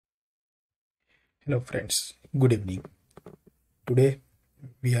Hello friends, good evening. Today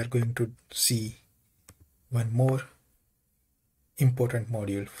we are going to see one more important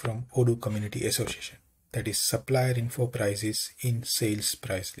module from Odoo Community Association, that is supplier info prices in sales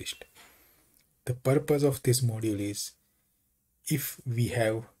price list. The purpose of this module is if we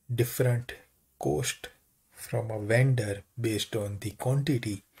have different cost from a vendor based on the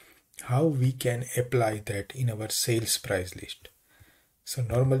quantity, how we can apply that in our sales price list. So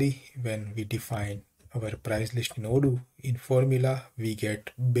normally when we define our price list in Odoo, in formula we get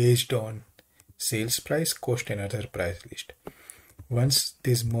based on sales price, cost and other price list. Once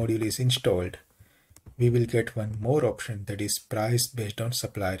this module is installed, we will get one more option, that is price based on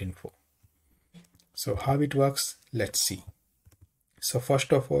supplier info. So how it works, let's see. So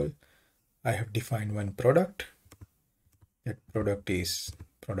first of all, I have defined one product. That product is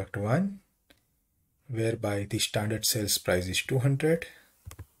product 1, whereby the standard sales price is 200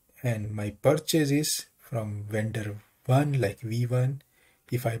 and my purchase is from vendor 1 like V1.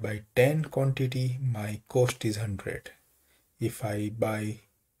 If I buy 10 quantity, my cost is 100. If I buy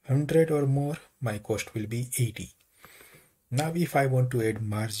 100 or more, my cost will be 80. Now if I want to add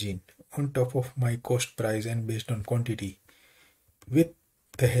margin on top of my cost price and based on quantity, with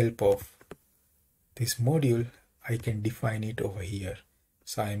the help of this module, I can define it over here.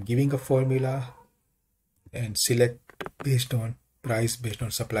 So I am giving a formula and select based on price based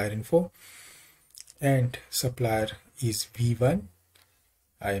on supplier info, and supplier is V1.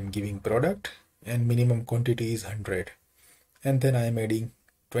 I am giving product and minimum quantity is 100, and then I am adding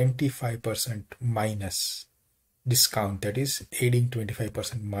 25% minus discount, that is adding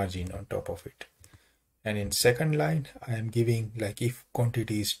 25% margin on top of it. And in second line, I am giving, like, if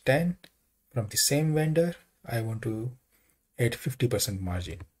quantity is 10 from the same vendor, I want to add 50%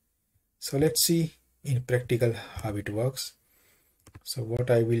 margin. So let's see in practical how it works. So what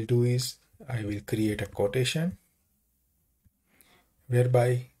I will do is I will create a quotation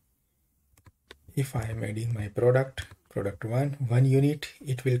whereby if I am adding my product 1 unit,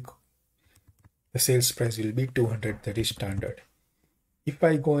 the sales price will be 200, that is standard. If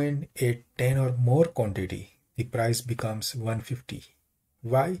I go and add 10 or more quantity, the price becomes 150.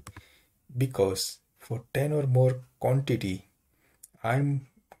 Why? Because for 10 or more quantity, I'm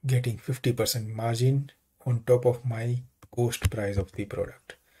getting 50% margin on top of my cost price of the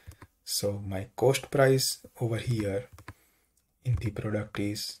product. So my cost price over here in the product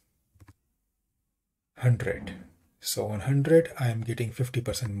is 100. So on 100, I am getting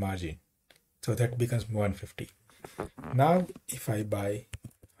 50% margin. So that becomes 150. Now if I buy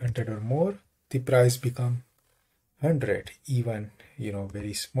 100 or more, the price becomes 100, even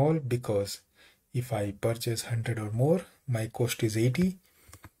very small, because if I purchase 100 or more, my cost is 80,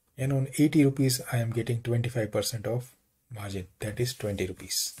 and on 80 rupees I am getting 25% of margin, that is 20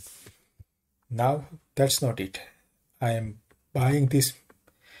 rupees. Now that's not it. I am buying this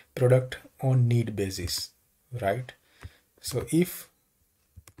product on need basis, right? So if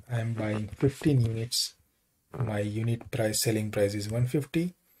I am buying 15 units, my unit price, selling price is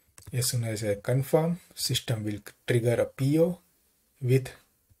 150. As soon as I confirm, system will trigger a PO with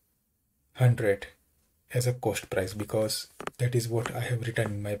 100 as a cost price, because that is what I have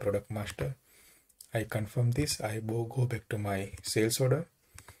written in my product master. I confirm this. I go back to my sales order.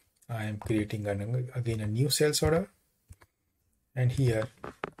 I am creating again a new sales order, and here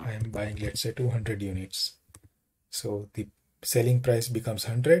I am buying, let's say, 200 units. So the selling price becomes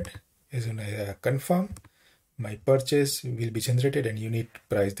 100. As soon as I confirm, my purchase will be generated, and unit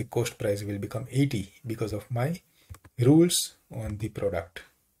price, the cost price, will become 80 because of my rules on the product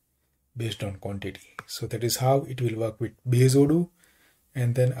based on quantity. So that is how it will work with base Odoo.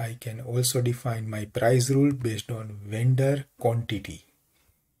 And then I can also define my price rule based on vendor quantity,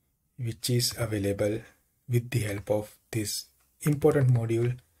 which is available with the help of this important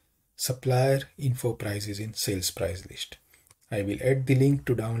module, supplier info prices in sales price list. I will add the link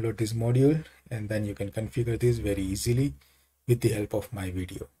to download this module, and then you can configure this very easily with the help of my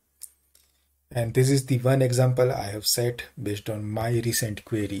video. And this is the one example I have set based on my recent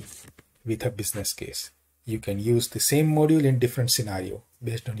query with a business case. You can use the same module in different scenario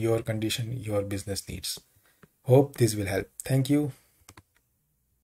based on your condition, your business needs. Hope this will help. Thank you.